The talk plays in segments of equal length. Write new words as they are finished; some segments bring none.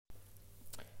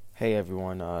Hey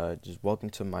everyone, just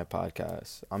welcome to my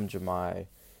podcast. I'm Jemai.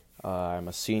 I'm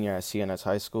a senior at CNS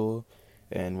High School,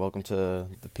 and welcome to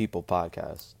the People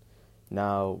Podcast.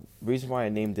 Now, reason why I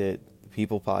named it the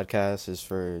People Podcast is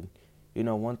for,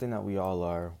 one thing that we all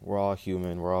are. We're all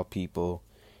human. We're all people.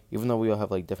 Even though we all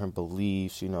have like different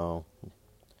beliefs,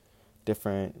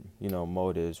 different,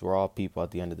 motives. We're all people at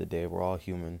the end of the day. We're all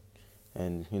human,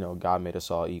 and God made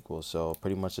us all equal. So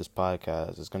pretty much this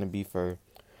podcast is gonna be for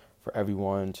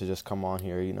everyone to just come on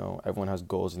here. Everyone has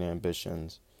goals and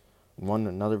ambitions.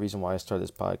 Another reason why I started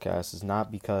this podcast is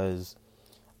not because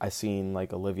I seen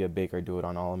like Olivia Baker do it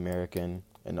on All American,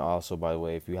 and also, by the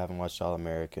way, if you haven't watched All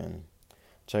American,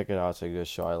 check it out. It's a good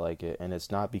show. I like it, and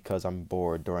it's not because I'm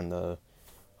bored during the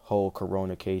whole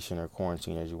coronacation or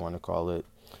quarantine, as you want to call it,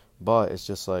 but it's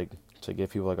just like to give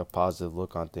people like a positive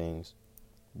look on things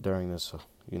during this,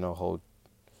 whole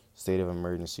state of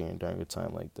emergency and during a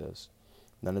time like this.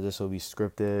 None of this will be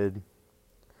scripted.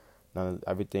 None of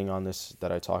everything on this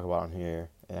that I talk about on here,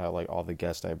 and how like all the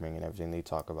guests I bring and everything they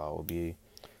talk about will be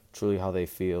truly how they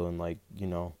feel, and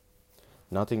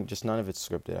nothing, just none of it's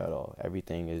scripted at all.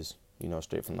 Everything is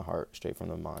straight from the heart, straight from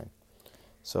the mind.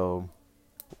 So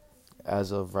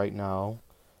as of right now,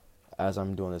 as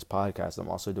I'm doing this podcast, I'm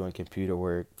also doing computer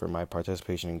work for my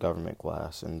participation in government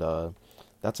class, and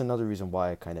that's another reason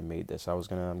why I kind of made this. I'm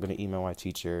gonna email my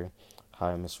teacher.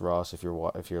 Hi, Miss Ross, if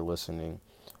you're listening.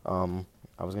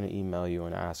 I was gonna email you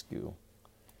and ask you,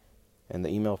 and the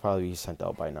email will probably be sent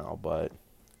out by now. But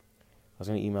I was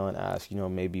gonna email and ask,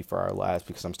 maybe for our last,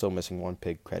 because I'm still missing one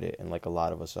PIG credit, and like a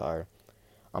lot of us are.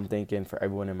 I'm thinking for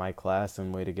everyone in my class,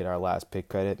 and way to get our last PIG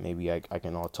credit, maybe I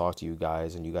can all talk to you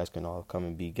guys, and you guys can all come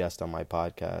and be guests on my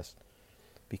podcast,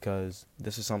 because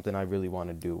this is something I really want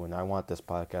to do, and I want this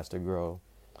podcast to grow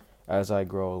as I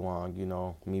grow along.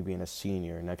 Me being a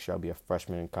senior, next year I'll be a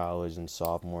freshman in college, and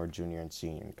sophomore, junior, and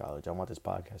senior in college. I want this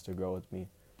podcast to grow with me.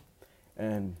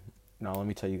 And now let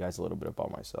me tell you guys a little bit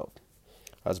about myself.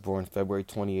 I was born February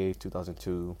 28th,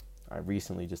 2002. I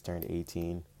recently just turned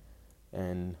 18.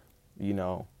 And,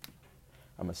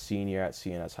 I'm a senior at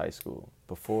CNS High School.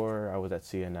 Before I was at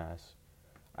CNS,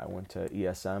 I went to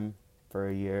ESM for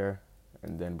a year,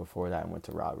 and then before that I went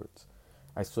to Roberts.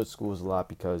 I switched schools a lot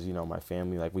because, my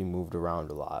family, we moved around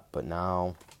a lot. But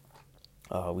now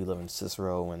we live in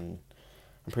Cicero, and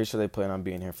I'm pretty sure they plan on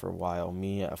being here for a while.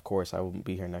 Me, of course, I won't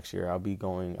be here next year. I'll be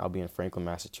in Franklin,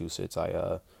 Massachusetts.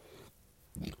 I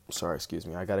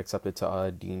got accepted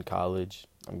to Dean College.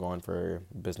 I'm going for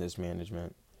business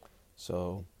management.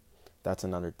 So that's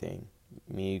another thing.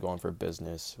 Me going for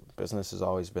business. Business has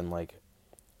always been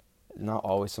not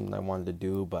always something I wanted to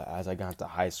do, but as I got to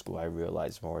high school, I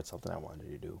realized more it's something I wanted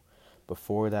to do.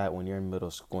 Before that, when you're in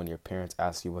middle school and your parents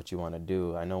ask you what you want to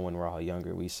do, I know when we're all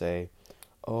younger, we say,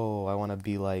 oh, I want to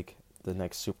be like the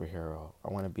next superhero.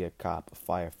 I want to be a cop, a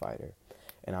firefighter.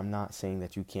 And I'm not saying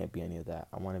that you can't be any of that.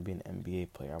 I want to be an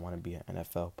NBA player. I want to be an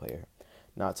NFL player.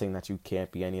 Not saying that you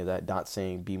can't be any of that. Not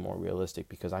saying be more realistic,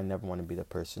 because I never want to be the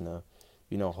person to,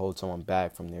 hold someone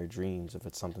back from their dreams if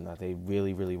it's something that they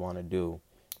really, really want to do.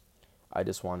 I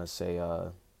just want to say,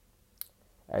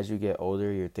 as you get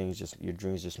older, your dreams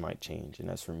just might change. And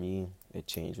as for me, it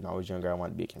changed. When I was younger, I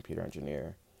wanted to be a computer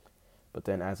engineer. But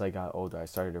then as I got older, I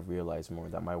started to realize more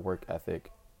that my work ethic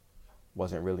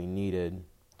wasn't really needed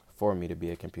for me to be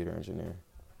a computer engineer.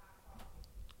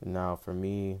 Now, for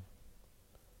me,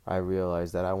 I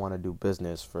realized that I want to do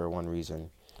business for one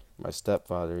reason. My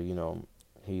stepfather,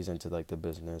 he's into the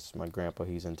business. My grandpa,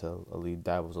 he's into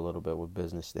dabbles a little bit with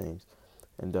business things.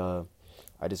 And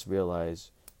I just realized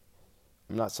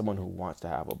I'm not someone who wants to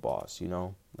have a boss,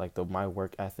 my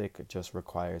work ethic just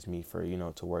requires me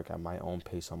to work at my own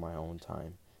pace on my own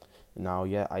time. Now,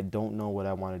 I don't know what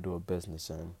I want to do a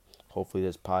business in. Hopefully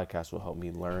this podcast will help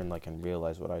me learn, and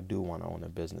realize what I do want to own a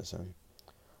business in.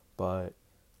 But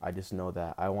I just know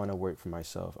that I want to work for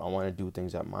myself. I want to do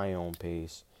things at my own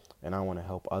pace, and I want to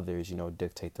help others,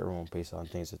 dictate their own pace on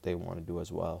things that they want to do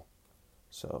as well.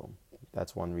 So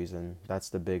that's one reason. That's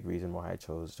the big reason why I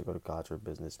chose to go to college for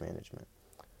business management.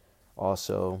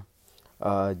 Also,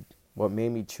 what made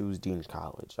me choose Dean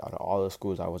College out of all the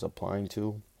schools I was applying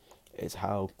to is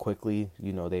how quickly,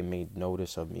 they made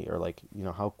notice of me, or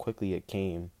how quickly it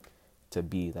came to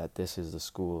be that this is the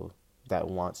school that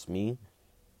wants me,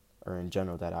 or in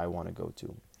general that I want to go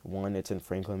to. One, it's in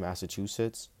Franklin,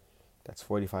 Massachusetts. That's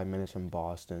 45 minutes from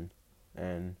Boston,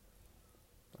 and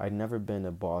I'd never been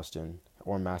to Boston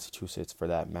or Massachusetts for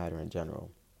that matter in general.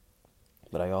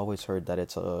 But I always heard that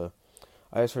it's a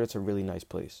really nice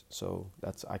place. So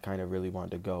I kind of really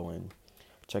wanted to go and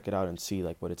check it out and see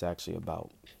what it's actually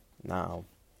about. Now,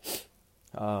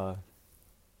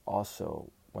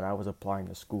 also when I was applying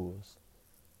to schools,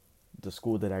 the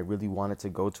school that I really wanted to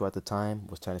go to at the time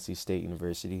was Tennessee State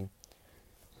University.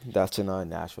 That's in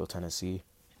Nashville, Tennessee,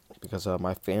 because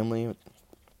my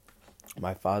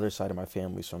father's side of my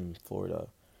family is from Florida.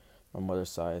 My mother's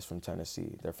side is from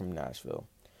Tennessee. They're from Nashville.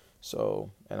 So,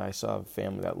 and I saw a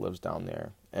family that lives down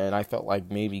there. And I felt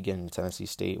like maybe getting to Tennessee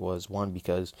State was one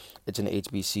because it's an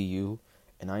HBCU,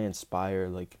 and I inspire,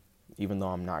 like, even though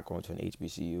I'm not going to an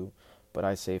HBCU, but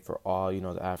I say for all,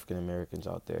 the African Americans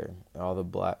out there, all the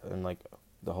black, and like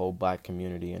the whole black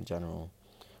community in general,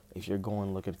 if you're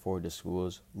going looking forward to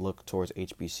schools, look towards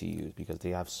HBCUs because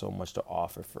they have so much to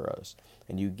offer for us.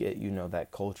 And you get,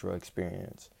 that cultural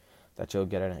experience that you'll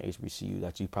get at an HBCU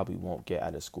that you probably won't get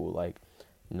at a school like,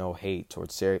 no hate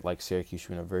towards Syracuse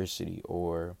University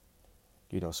or,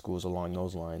 schools along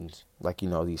those lines, like,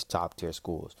 these top tier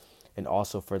schools. And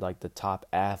also for like the top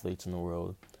athletes in the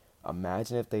world,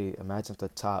 imagine if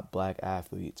the top black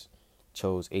athletes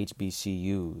chose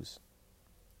HBCUs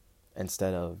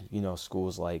instead of,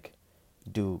 schools like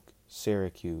Duke,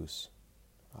 Syracuse,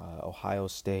 Ohio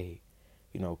State,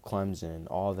 Clemson,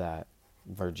 all that,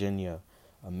 Virginia.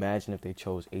 Imagine if they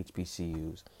chose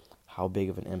HBCUs. How big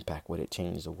of an impact would it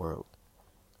change the world?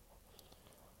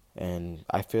 And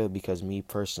I feel because me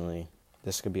personally,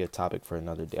 this could be a topic for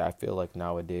another day. I feel like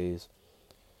nowadays,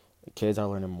 kids are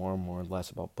learning more and more less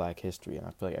about black history, and I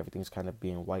feel like everything's kind of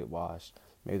being whitewashed.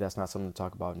 Maybe that's not something to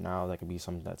talk about now. That could be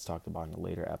something that's talked about in a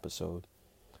later episode,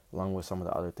 along with some of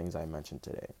the other things I mentioned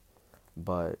today.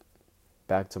 But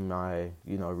back to my,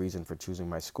 reason for choosing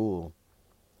my school.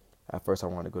 At first, I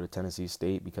wanted to go to Tennessee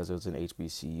State because it was an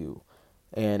HBCU,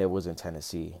 and it was in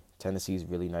Tennessee. Tennessee is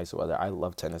really nice weather. I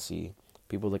love Tennessee.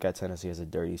 People look at Tennessee as a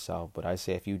dirty South, but I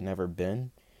say if you've never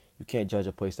been, you can't judge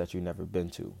a place that you've never been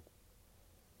to.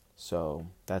 So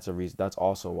that's a reason. That's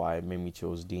also why it made me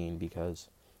choose Dean, because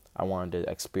I wanted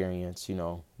to experience,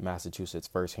 Massachusetts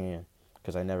firsthand,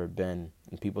 because I never been.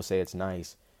 And people say it's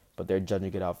nice, but they're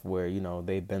judging it off where,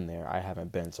 they've been there. I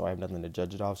haven't been, so I have nothing to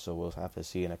judge it off. So we'll have to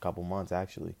see in a couple months,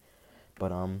 actually.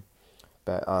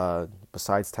 But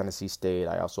besides Tennessee State,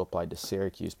 I also applied to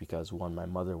Syracuse because, one, my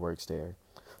mother works there.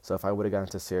 So if I would have gotten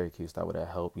to Syracuse, that would have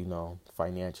helped,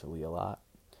 financially a lot.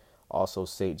 Also,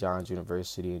 St. John's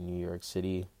University in New York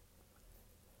City.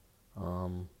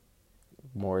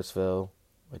 Morrisville,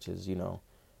 which is,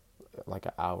 like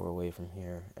an hour away from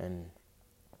here. And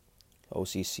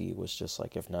OCC was just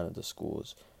like if none of the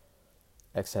schools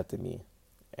accepted me,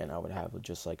 and I would have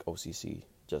just like OCC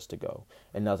just to go.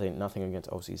 And nothing against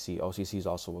OCC. OCC is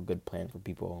also a good plan for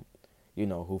people,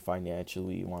 who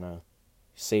financially want to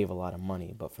save a lot of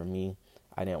money. But for me,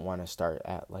 I didn't want to start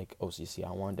at like OCC.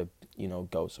 I wanted to,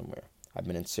 go somewhere. I've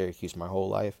been in Syracuse my whole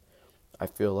life. I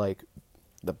feel like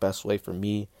the best way for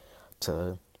me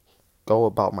to go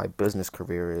about my business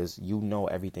career is,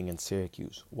 everything in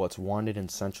Syracuse. What's wanted in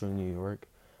central New York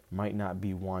might not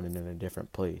be wanted in a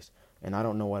different place. And I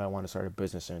don't know what I want to start a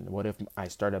business in. What if I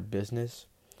start a business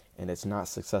and it's not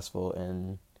successful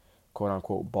in quote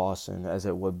unquote Boston as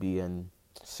it would be in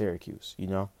Syracuse,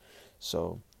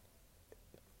 So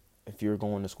if you're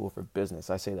going to school for business,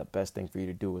 I say the best thing for you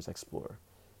to do is explore.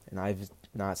 And I'm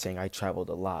not saying I traveled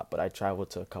a lot, but I traveled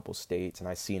to a couple states and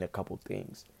I've seen a couple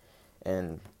things.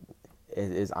 And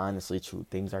it is honestly true.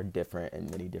 Things are different in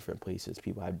many different places.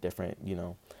 People have different,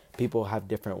 people have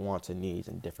different wants and needs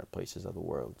in different places of the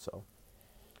world.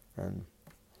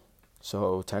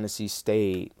 So Tennessee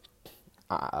State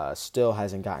still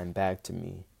hasn't gotten back to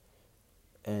me.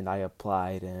 And I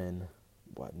applied in,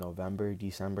 November,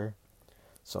 December?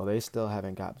 So they still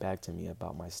haven't got back to me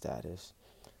about my status.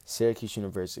 Syracuse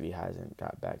University hasn't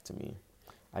got back to me.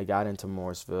 I got into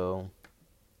Morrisville.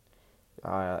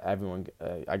 I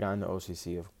got into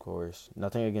OCC, of course.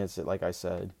 Nothing against it, like I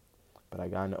said, but I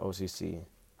got into OCC.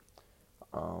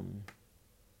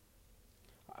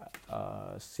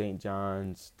 St.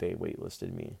 John's, they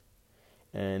waitlisted me.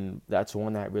 And that's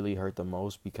one that really hurt the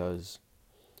most because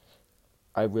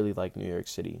I really like New York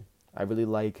City. I really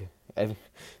like, let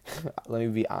me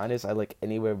be honest, I like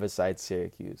anywhere besides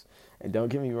Syracuse. And don't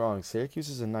get me wrong, Syracuse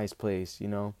is a nice place,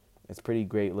 It's pretty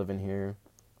great living here,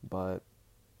 but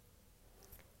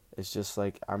it's just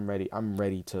like I'm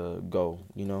ready to go,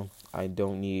 I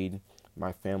don't need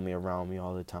my family around me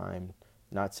all the time.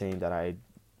 Not saying that I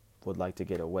would like to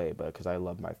get away, but because I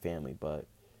love my family, but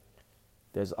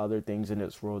there's other things in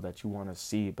this world that you want to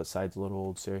see besides little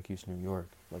old Syracuse, New York.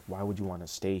 Like, why would you want to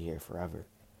stay here forever?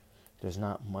 There's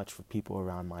not much for people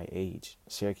around my age.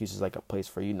 Syracuse is like a place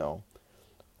for,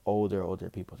 older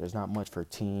people. There's not much for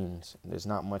teens. There's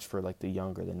not much for like the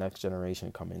next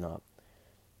generation coming up.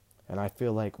 And I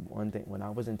feel like one thing, when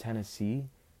I was in Tennessee,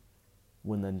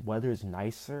 when the weather is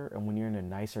nicer and when you're in a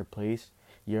nicer place,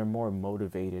 you're more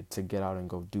motivated to get out and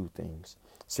go do things.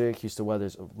 Syracuse, the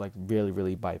weather's like really,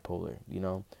 really bipolar, you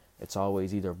know? It's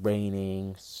always either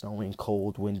raining, snowing,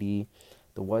 cold, windy.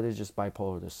 The weather's just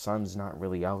bipolar. The sun's not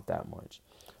really out that much.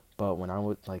 But when I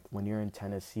would like when you're in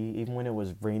Tennessee, even when it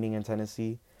was raining in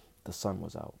Tennessee, the sun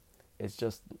was out. It's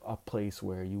just a place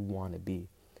where you want to be.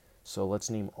 So let's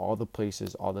name all the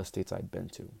places, all the states I've been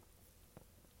to.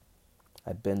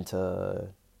 I've been to,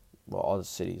 well, all the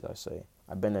cities, I say.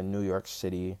 I've been to New York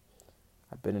City.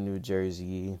 I've been to New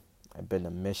Jersey. I've been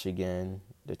to Michigan,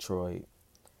 Detroit.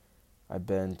 I've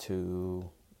been to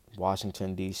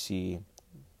Washington, D.C.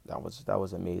 That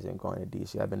was amazing going to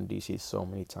D.C. I've been to D.C. so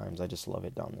many times. I just love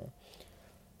it down there.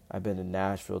 I've been to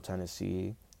Nashville,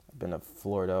 Tennessee. I've been to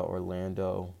Florida,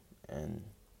 Orlando, and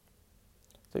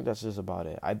I think that's just about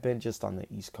it. I've been just on the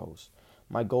East Coast.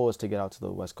 My goal is to get out to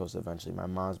the West Coast eventually. My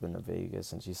mom's been to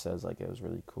Vegas, and she says like it was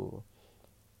really cool.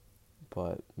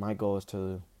 But my goal is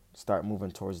to start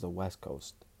moving towards the West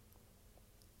Coast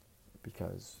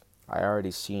because I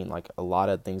already seen like a lot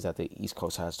of things that the East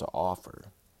Coast has to offer.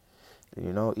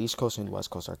 You know, East Coast and West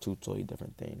Coast are two totally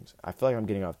different things. I feel like I'm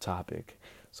getting off topic.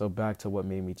 So back to what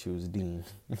made me choose Dean.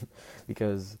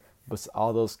 Because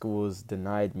all those schools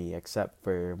denied me except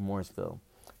for Morrisville.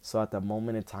 So at the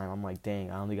moment in time, I'm like,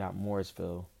 dang, I only got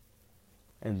Morrisville.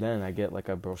 And then I get like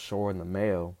a brochure in the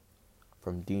mail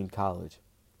from Dean College.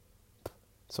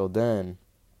 So then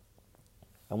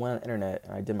I went on the internet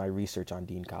and I did my research on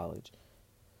Dean College.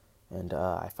 And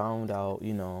I found out,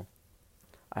 you know,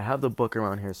 I have the book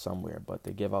around here somewhere, but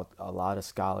they give out a lot of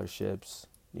scholarships,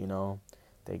 you know.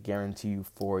 They guarantee you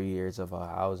 4 years of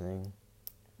housing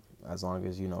as long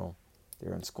as, you know,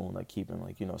 they're in school and like keeping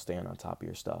like, you know, staying on top of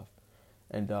your stuff.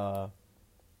 And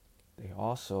they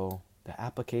also, the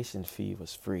application fee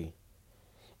was free.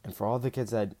 And for all the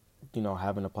kids that, you know,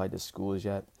 haven't applied to schools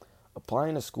yet,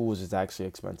 applying to schools is actually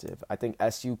expensive. I think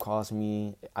SU cost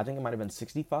me, I think it might have been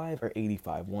 65 or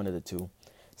 85, one of the two.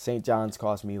 St. John's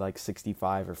cost me like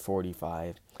 65 or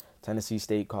 45. Tennessee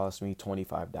State cost me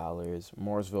 $25.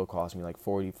 Mooresville cost me like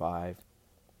 45.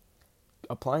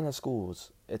 Applying to schools,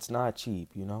 it's not cheap,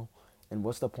 you know? And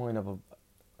what's the point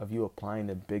of you applying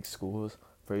to big schools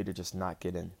for you to just not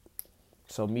get in?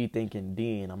 So me thinking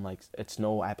Dean, I'm like, it's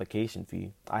no application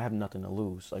fee. I have nothing to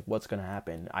lose. Like, what's going to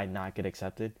happen? I not get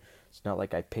accepted? It's not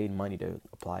like I paid money to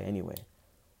apply anyway.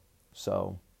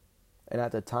 So, and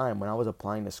at the time when I was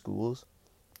applying to schools,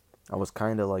 I was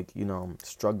kind of like, you know,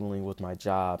 struggling with my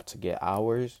job to get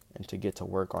hours and to get to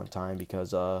work on time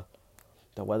because the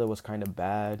weather was kind of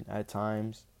bad at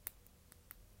times.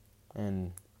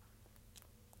 And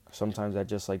sometimes I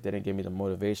just like didn't give me the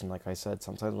motivation. Like I said,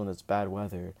 sometimes when it's bad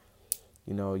weather,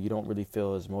 you know, you don't really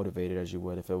feel as motivated as you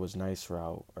would if it was nicer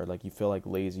out, or like you feel like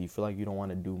lazy, you feel like you don't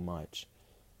want to do much.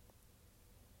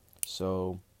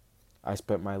 So I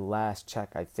spent my last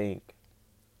check, I think,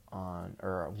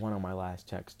 or one of my last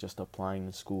checks just applying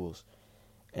to schools.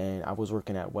 And I was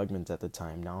working at Wegmans at the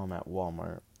time. Now I'm at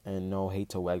Walmart. And no hate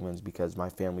to Wegmans because my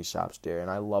family shops there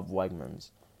and I love Wegmans.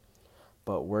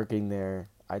 But working there,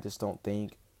 I just don't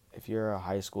think, if you're a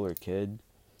high schooler kid,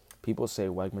 people say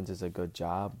Wegmans is a good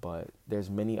job, but there's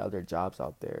many other jobs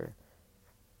out there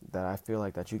that I feel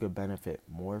like that you could benefit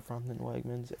more from than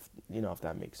Wegmans, if you know, if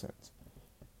that makes sense.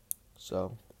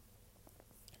 So,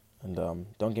 and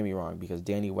don't get me wrong, because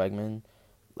Danny Wegman,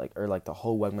 like the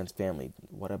whole Wegmans family,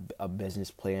 what a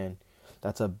business plan.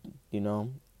 That's you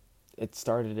know, it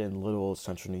started in little old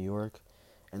central New York,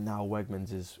 and now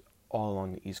Wegmans is all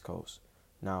along the East Coast.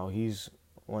 Now he's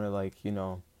one of, like, you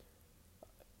know,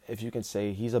 if you can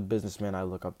say, he's a businessman I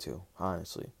look up to,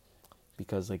 honestly,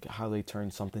 because like how they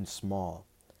turned something small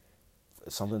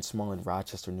in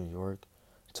Rochester, New York,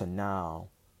 to now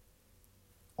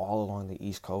all along the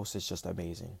East Coast is just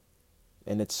amazing.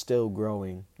 And it's still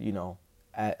growing, you know,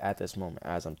 at this moment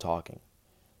as I'm talking.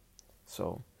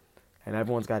 So, and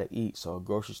everyone's got to eat, so a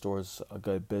grocery store is a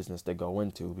good business to go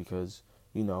into because,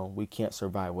 you know, we can't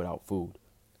survive without food.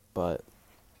 But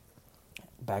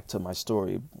back to my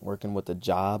story, working with the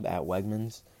job at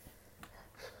Wegmans,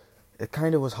 it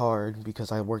kind of was hard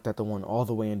because I worked at the one all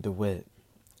the way in DeWitt,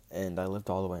 and I lived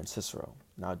all the way in Cicero.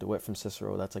 Now, DeWitt from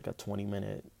Cicero, that's like a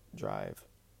 20-minute drive.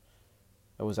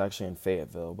 It was actually in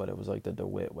Fayetteville, but it was like the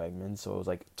DeWitt Wegmans, so it was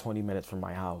like 20 minutes from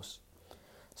my house.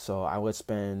 So I would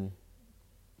spend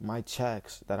my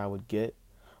checks that I would get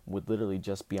would literally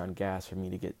just be on gas for me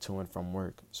to get to and from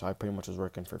work. So I pretty much was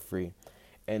working for free.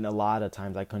 And a lot of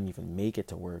times I couldn't even make it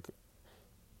to work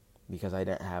because I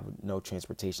didn't have no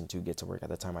transportation to get to work. At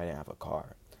the time I didn't have a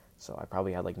car. So I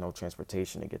probably had like no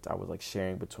transportation to get to. I was like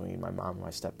sharing between my mom and my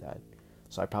stepdad.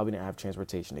 So I probably didn't have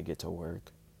transportation to get to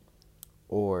work,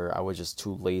 or I was just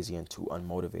too lazy and too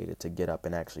unmotivated to get up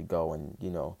and actually go and,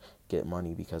 get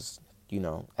money because,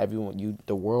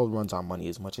 the world runs on money.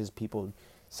 As much as people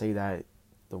say that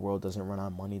the world doesn't run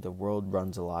on money, the world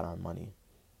runs a lot on money.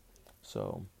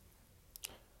 So,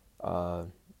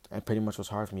 it pretty much was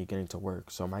hard for me getting to work.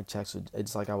 So my checks,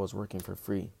 it's like I was working for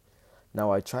free.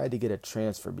 Now I tried to get a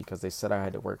transfer because they said I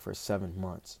had to work for 7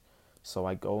 months. So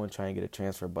I go and try and get a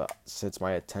transfer, but since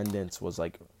my attendance was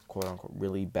like quote unquote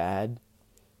really bad,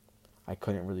 I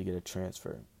couldn't really get a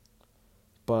transfer.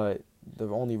 But the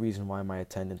only reason why my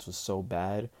attendance was so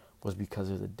bad was because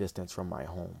of the distance from my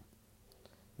home.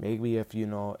 Maybe if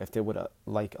they would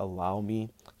allow me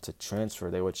to transfer,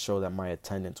 they would show that my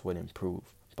attendance would improve.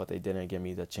 But they didn't give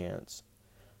me the chance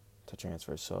to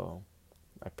transfer, so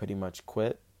I pretty much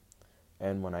quit.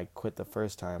 And when I quit the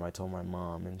first time, I told my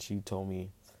mom, and she told me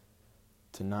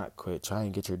to not quit, try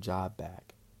and get your job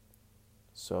back.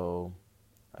 So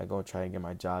I go and try and get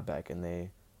my job back, and they,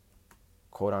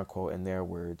 quote unquote, in their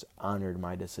words, honored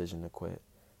my decision to quit.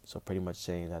 So pretty much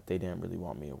saying that they didn't really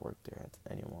want me to work there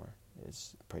anymore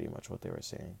is pretty much what they were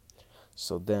saying.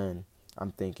 So then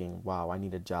I'm thinking, wow, I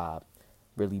need a job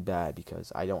really bad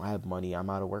because I don't have money. I'm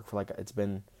out of work for it's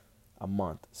been a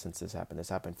month since this happened. This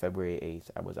happened February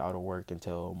 8th. I was out of work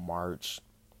until March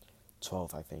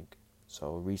 12th, I think.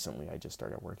 So recently I just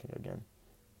started working again.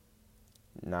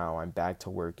 Now I'm back to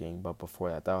working, but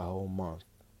before that whole month,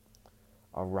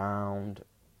 around,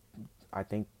 I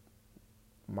think,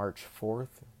 March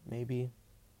 4th, maybe,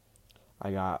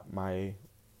 I got my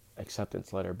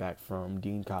acceptance letter back from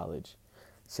Dean College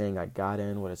saying I got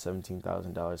in with a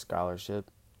 $17,000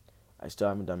 scholarship. I still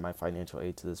haven't done my financial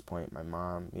aid to this point. Me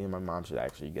and my mom should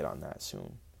actually get on that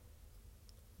soon.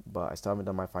 But I still haven't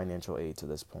done my financial aid to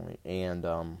this point. And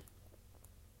I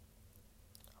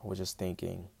was just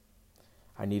thinking,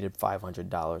 I needed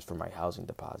 $500 for my housing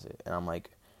deposit. And I'm like,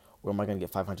 where am I going to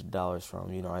get $500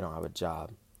 from? I don't have a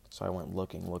job. So I went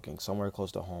looking, somewhere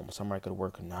close to home, somewhere I could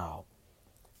work now.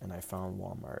 And I found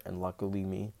Walmart. And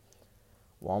luckily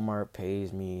Walmart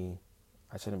pays me,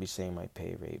 I shouldn't be saying my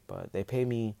pay rate, but they pay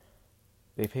me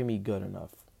good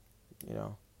enough,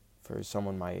 for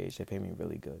someone my age. They pay me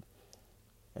really good.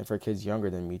 And for kids younger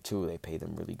than me too, they pay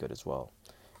them really good as well.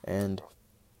 And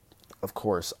of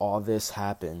course, all this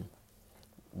happened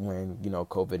when,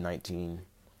 COVID-19,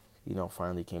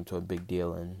 finally came to a big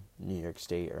deal in New York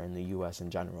State or in the U.S. in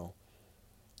general.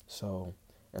 So,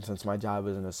 and since my job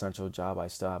is an essential job, I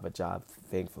still have a job,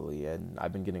 thankfully. And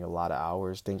I've been getting a lot of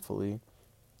hours, thankfully.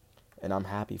 And I'm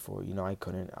happy for it.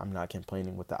 I'm not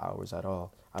complaining with the hours at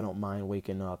all. I don't mind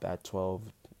waking up at 12,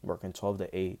 working 12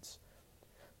 to 8,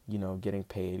 getting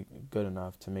paid good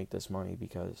enough to make this money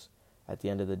because at the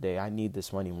end of the day, I need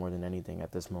this money more than anything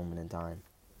at this moment in time.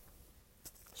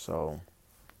 So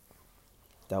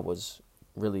that was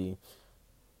really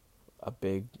a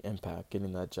big impact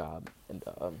getting that job. And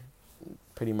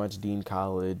pretty much Dean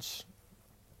College,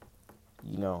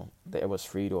 it was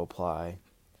free to apply.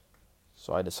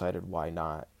 So I decided why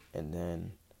not. And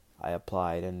then I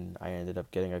applied and I ended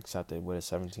up getting accepted with a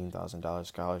 $17,000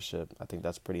 scholarship. I think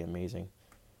that's pretty amazing.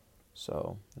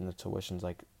 So, and the tuition's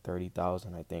like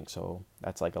 $30,000, I think. So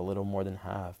that's like a little more than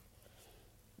half,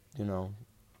 and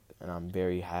I'm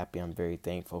very happy. I'm very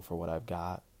thankful for what I've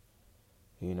got.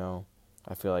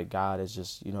 I feel like God is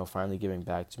just, finally giving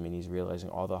back to me, and he's realizing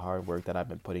all the hard work that I've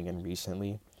been putting in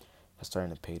recently is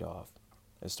starting to pay off.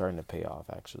 It's starting to pay off,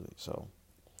 actually. So,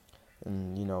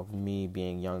 and, me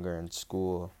being younger in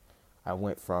school, I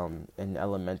went from in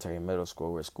elementary and middle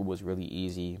school where school was really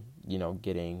easy,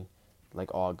 getting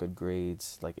like all good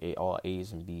grades, like all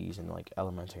A's and B's in like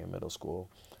elementary and middle school,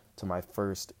 to my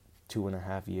first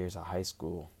 2.5 years of high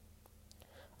school.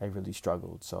 I really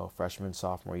struggled. So freshman,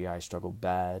 sophomore year, I struggled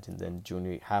bad. And then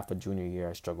half of junior year,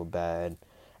 I struggled bad.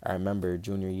 I remember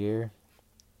junior year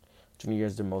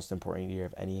is the most important year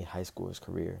of any high schooler's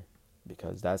career.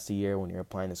 Because that's the year when you're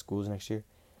applying to schools next year,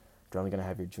 you're only going to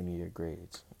have your junior year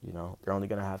grades. You're only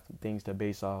going to have things to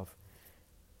base off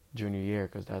junior year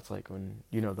because that's like when,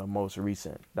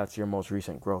 that's your most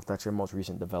recent growth. That's your most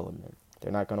recent development.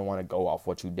 They're not going to want to go off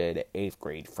what you did at 8th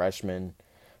grade, freshman,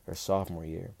 or sophomore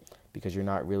year because you're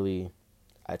not really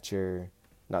not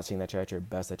saying that you're at your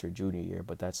best at your junior year,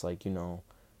 but that's like,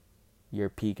 your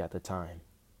peak at the time.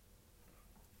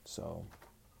 So,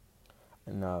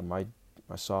 and my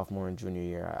sophomore and junior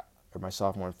year, or my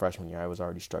sophomore and freshman year, I was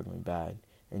already struggling bad.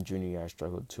 In junior year, I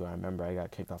struggled too. I remember I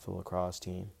got kicked off the lacrosse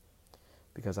team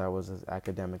because I was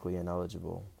academically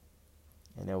ineligible.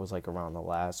 And it was like around the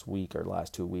last week or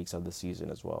last 2 weeks of the season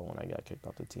as well when I got kicked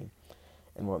off the team.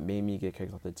 And what made me get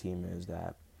kicked off the team is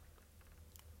that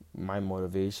my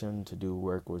motivation to do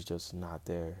work was just not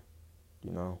there,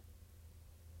 you know.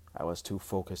 I was too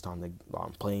focused on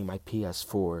playing my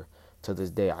PS4. To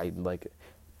this day, I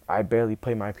barely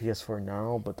play my PS4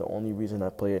 now, but the only reason I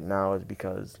play it now is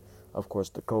because, of course,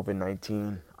 the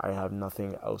COVID-19. I have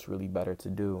nothing else really better to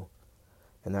do,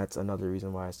 and that's another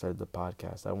reason why I started the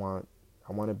podcast. I want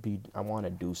to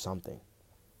do something.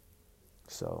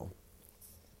 So,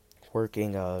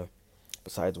 working,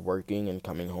 besides working and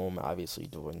coming home, obviously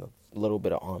doing the little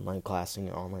bit of online classing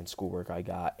and online schoolwork I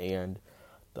got, and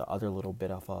the other little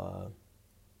bit of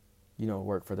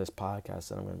work for this podcast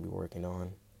that I'm going to be working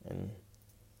on, and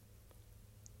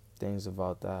things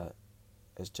about that.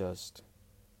 It's just,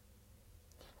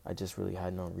 I just really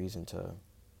had no reason to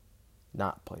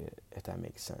not play it, if that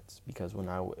makes sense. Because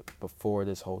before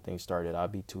this whole thing started,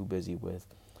 I'd be too busy with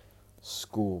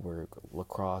schoolwork,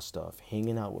 lacrosse stuff,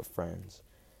 hanging out with friends.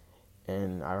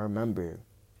 And I remember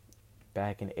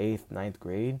back in 8th, 9th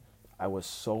grade, I was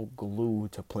so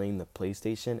glued to playing the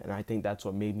PlayStation, and I think that's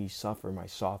what made me suffer my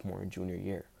sophomore and junior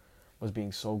year, was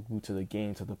being so glued to the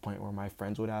game to the point where my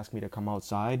friends would ask me to come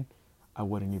outside, I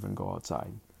wouldn't even go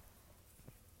outside.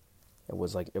 It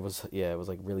was like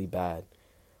really bad.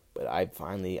 But I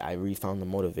refound the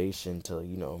motivation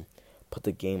to, put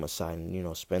the game aside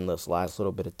and, spend this last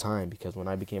little bit of time, because when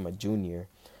I became a junior,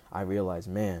 I realized,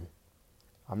 man,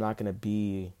 I'm not going to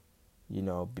be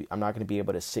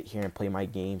able to sit here and play my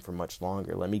game for much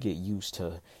longer. Let me get used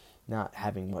to not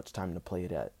having much time to play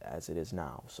it as it is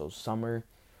now. So summer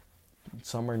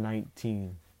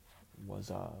 19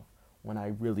 was when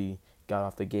I really got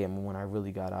off the game, and when I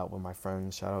really got out with my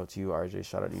friends. Shout out to you, RJ.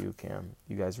 Shout out to you, Cam.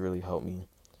 You guys really helped me,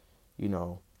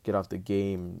 get off the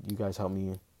game. You guys helped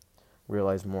me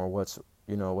realize more what's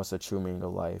the true meaning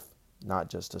of life. Not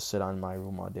just to sit on my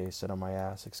room all day, sit on my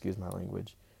ass, excuse my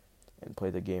language, and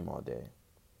play the game all day.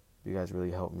 You guys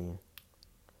really helped me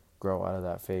grow out of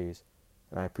that phase,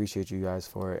 and I appreciate you guys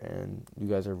for it. And you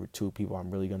guys are two people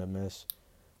I'm really gonna miss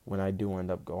when I do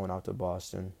end up going out to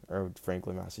Boston, or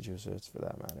Franklin, Massachusetts, for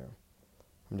that matter.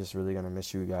 I'm just really gonna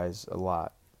miss you guys a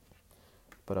lot.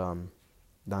 But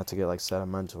not to get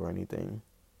sentimental or anything,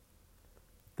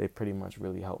 they pretty much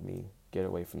really helped me get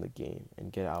away from the game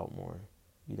and get out more.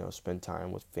 Spend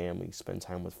time with family, spend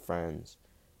time with friends,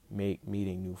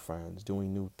 meeting new friends,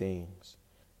 doing new things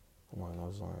along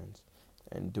those lines.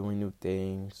 And doing new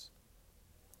things,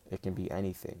 it can be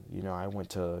anything. I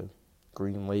went to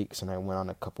Green Lakes and I went on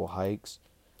a couple hikes.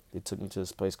 They took me to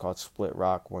this place called Split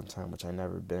Rock one time, which I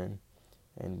never been.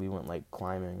 And we went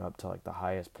climbing up to the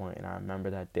highest point. And I remember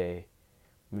that day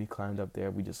when we climbed up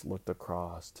there, we just looked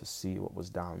across to see what was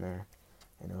down there.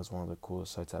 And it was one of the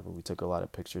coolest sights ever. We took a lot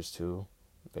of pictures too.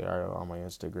 They are on my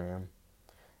Instagram.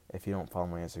 If you don't follow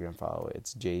my Instagram, follow it.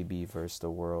 It's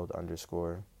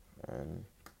JB_versus_the_world_. And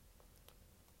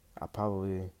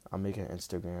I'll make an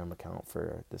Instagram account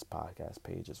for this podcast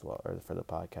page as well, or for the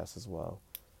podcast as well.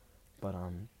 But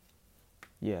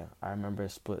yeah, I remember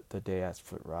the day at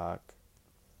Split Rock.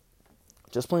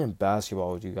 Just playing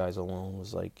basketball with you guys alone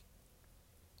was it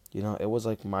was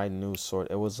my new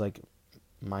it was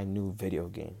my new video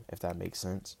game, if that makes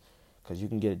sense. Because you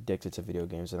can get addicted to video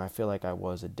games, and I feel like I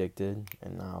was addicted,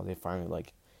 and now they finally,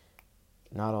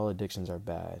 not all addictions are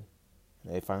bad.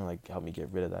 They finally, helped me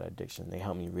get rid of that addiction. They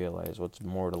helped me realize what's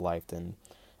more to life than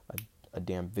a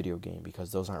damn video game,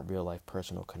 because those aren't real-life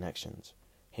personal connections.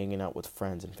 Hanging out with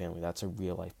friends and family, that's a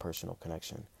real-life personal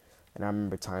connection. And I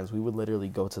remember times we would literally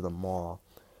go to the mall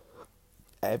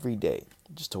every day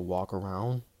just to walk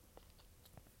around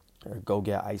or go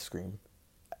get ice cream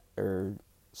or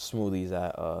smoothies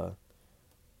at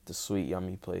the Sweet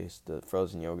Yummy place, the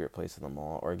frozen yogurt place in the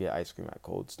mall, or get ice cream at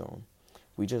Cold Stone.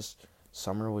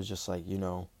 Summer was just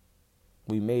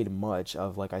we made much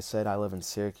of, I said, I live in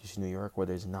Syracuse, New York, where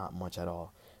there's not much at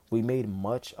all. We made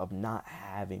much of not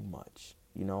having much.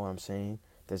 You know what I'm saying?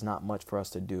 There's not much for us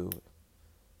to do.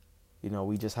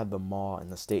 We just had the mall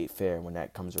and the state fair when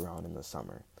that comes around in the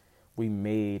summer. We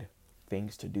made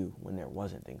things to do when there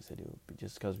wasn't things to do.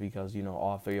 Just because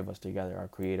all three of us together are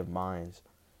creative minds.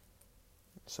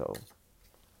 So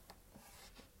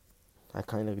I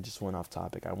kind of just went off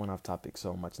topic. I went off topic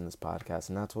so much in this podcast,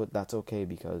 and that's okay,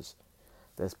 because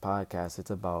this podcast, it's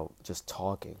about just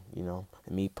talking, And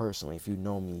me personally, if you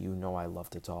know me, you know I love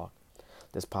to talk.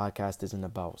 This podcast isn't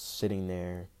about sitting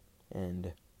there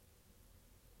and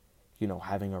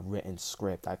having a written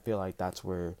script. I feel like that's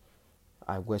where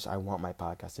I want my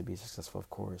podcast to be successful, of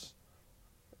course.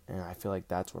 And I feel like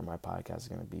that's where my podcast is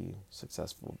going to be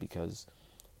successful, because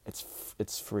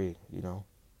it's free,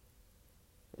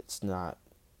 It's not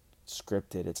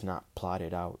scripted, it's not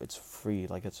plotted out, it's free,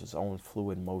 it's its own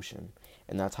fluid motion.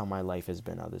 And that's how my life has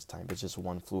been all this time. It's just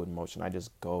one fluid motion. I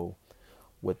just go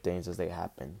with things as they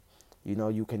happen.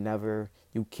 You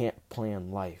can't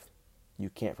plan life. You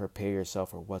can't prepare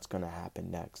yourself for what's going to happen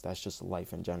next. That's just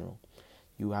life in general.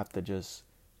 You have to just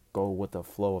go with the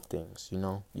flow of things,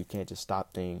 You can't just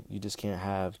stop things. You just can't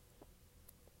have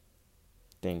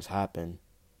things happen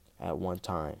at one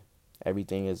time.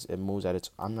 It moves at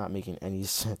I'm not making any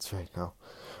sense right now,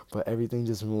 but everything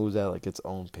just moves at like its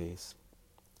own pace.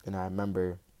 And I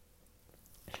remember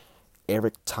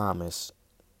Eric Thomas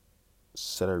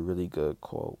said a really good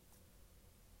quote.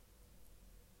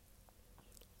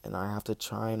 And I have to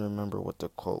try and remember what the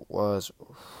quote was.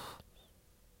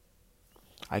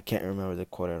 I can't remember the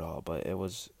quote at all, but it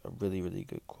was a really, really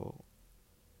good quote.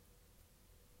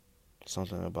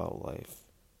 Something about life.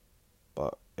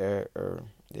 But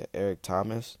Eric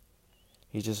Thomas,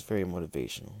 he's just very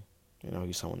motivational.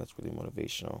 He's someone that's really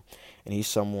motivational. And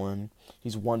he's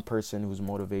one person who's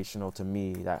motivational to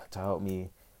me, to help me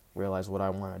realize what I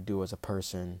want to do as a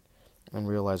person and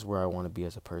realize where I want to be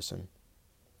as a person.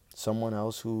 Someone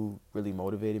else who really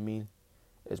motivated me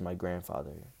is my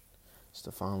grandfather,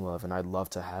 Stefan Love, and I'd love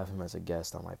to have him as a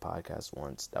guest on my podcast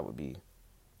once. That'd be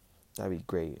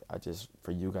great.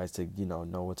 For you guys to,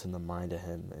 know what's in the mind of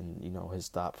him and, his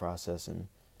thought process and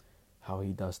how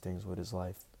he does things with his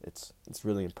life. It's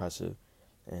really impressive.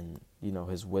 And,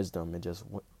 his wisdom,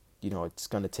 it's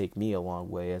going to take me a long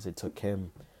way as it took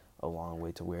him a long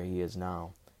way to where he is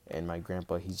now. And my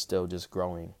grandpa, he's still just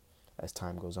growing as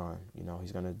time goes on.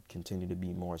 He's going to continue to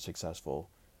be more successful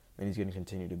and he's going to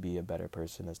continue to be a better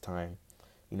person as time,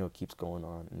 keeps going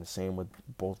on. And the same with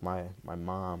both my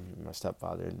mom, my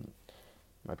stepfather, and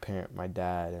my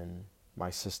dad, and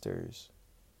my sisters,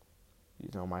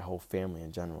 my whole family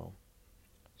in general.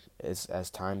 As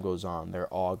time goes on, they're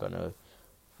all going to,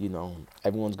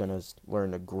 everyone's going to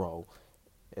learn to grow.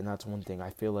 And that's one thing. I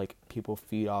feel like people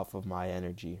feed off of my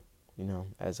energy,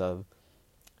 as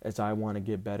I want to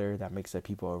get better, that makes the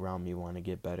people around me want to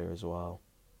get better as well.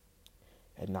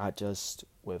 And not just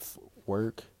with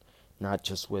work, not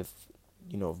just with,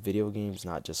 video games,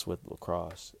 not just with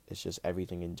lacrosse. It's just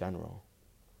everything in general.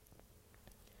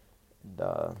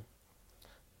 And,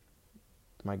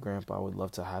 my grandpa, I would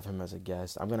love to have him as a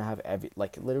guest. I'm going to have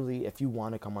literally, if you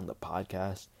want to come on the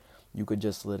podcast, you could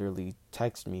just literally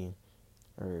text me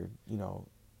or,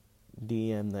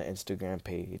 DM the Instagram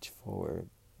page for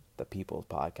the People's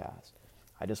Podcast.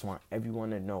 I just want everyone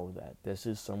to know that this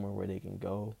is somewhere where they can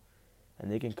go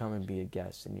and they can come and be a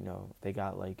guest. And, they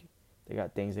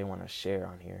got things they want to share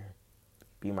on here.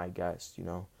 Be my guest,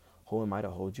 Who am I to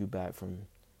hold you back from,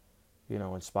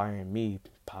 inspiring me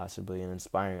possibly and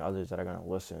inspiring others that are going to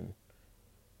listen.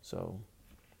 So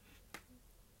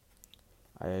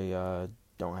I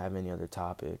don't have any other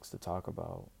topics to talk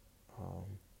about.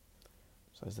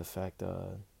 Besides the fact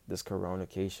this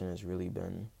coronacation has really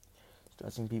been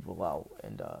stressing people out,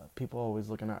 and people are always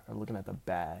looking at the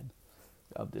bad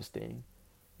of this thing.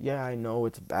 Yeah, I know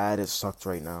it's bad. It sucks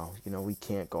right now. We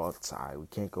can't go outside. We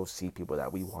can't go see people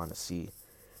that we want to see.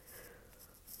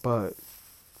 But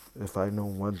if I know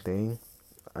one thing,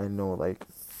 I know,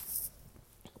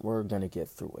 we're going to get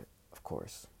through it, of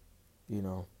course.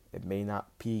 It may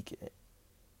not peak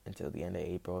until the end of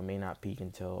April. It may not peak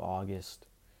until August.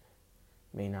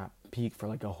 It may not peak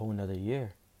for, a whole nother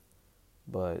year.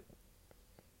 But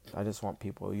I just want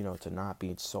people, to not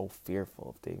be so fearful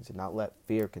of things and not let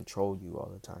fear control you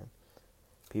all the time.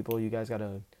 People, you guys got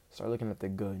to start looking at the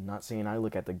good. Not saying I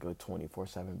look at the good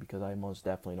 24/7 because I most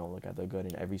definitely don't look at the good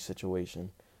in every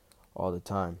situation all the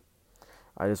time.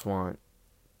 I just want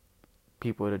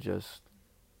people to just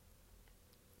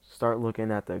start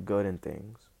looking at the good in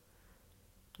things.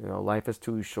 Life is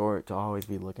too short to always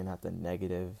be looking at the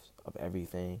negatives of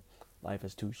everything. Life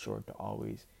is too short to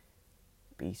always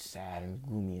be sad and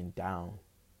gloomy and down.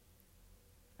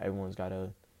 Everyone's got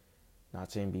to,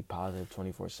 not saying be positive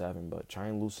 24/7, but try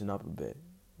and loosen up a bit,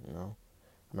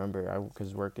 Remember,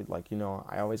 because work it,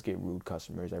 I always get rude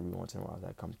customers every once in a while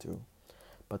that come through.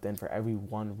 But then for every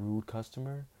one rude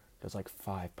customer, there's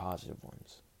 5 positive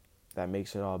ones. That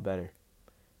makes it all better.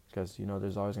 Because,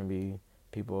 there's always going to be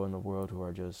people in the world who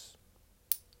are just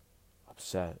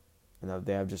upset.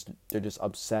 They're just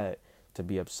upset to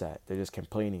be upset. They're just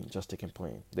complaining just to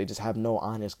complain. They just have no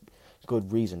honest,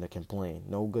 good reason to complain.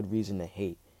 No good reason to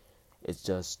hate. It's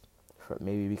just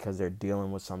maybe because they're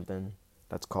dealing with something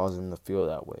that's causing them to feel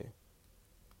that way.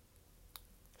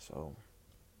 So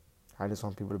I just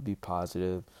want people to be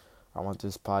positive. I want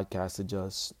this podcast to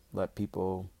just let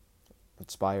people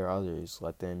inspire others.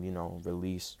 Let them,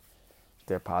 release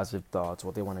their positive thoughts,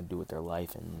 what they want to do with their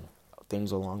life, and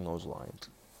things along those lines.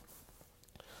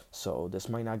 So this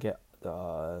might not get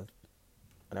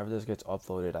whenever this gets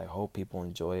uploaded, I hope people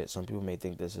enjoy it. Some people may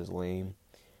think this is lame.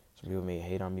 Some people may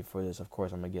hate on me for this. Of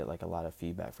course, I'm gonna get like a lot of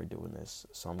feedback for doing this.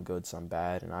 Some good, some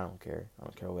bad, and I don't care. I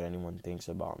don't care what anyone thinks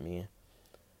about me.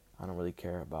 I don't really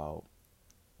care about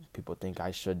what people think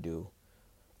I should do.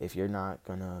 If you're not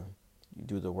gonna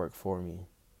do the work for me,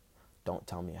 don't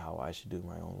tell me how I should do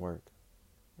my own work.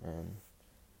 And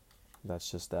that's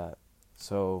just that.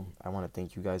 So I want to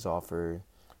thank you guys all for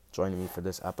joining me for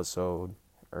this episode,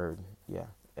 or yeah,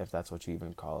 if that's what you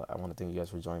even call it. I want to thank you guys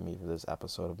for joining me for this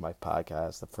episode of my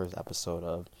podcast, the first episode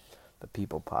of the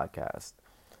People Podcast.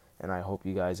 And I hope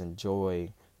you guys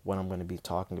enjoy what I'm going to be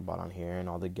talking about on here and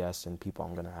all the guests and people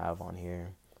I'm going to have on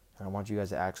here. And I want you guys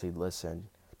to actually listen.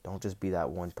 Don't just be that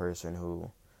one person who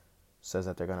says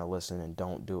that they're going to listen and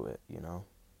don't do it, you know?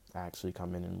 Actually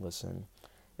come in and listen.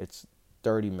 It's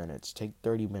 30 minutes. Take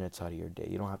 30 minutes out of your day.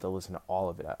 You don't have to listen to all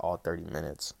of it at all 30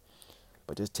 minutes.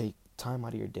 But just take time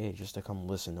out of your day just to come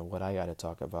listen to what I got to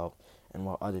talk about and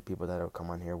what other people that will come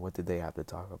on here, what did they have to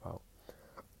talk about.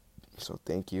 So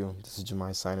thank you. This is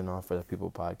Jemai signing off for the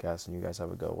People Podcast, and you guys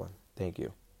have a good one. Thank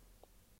you.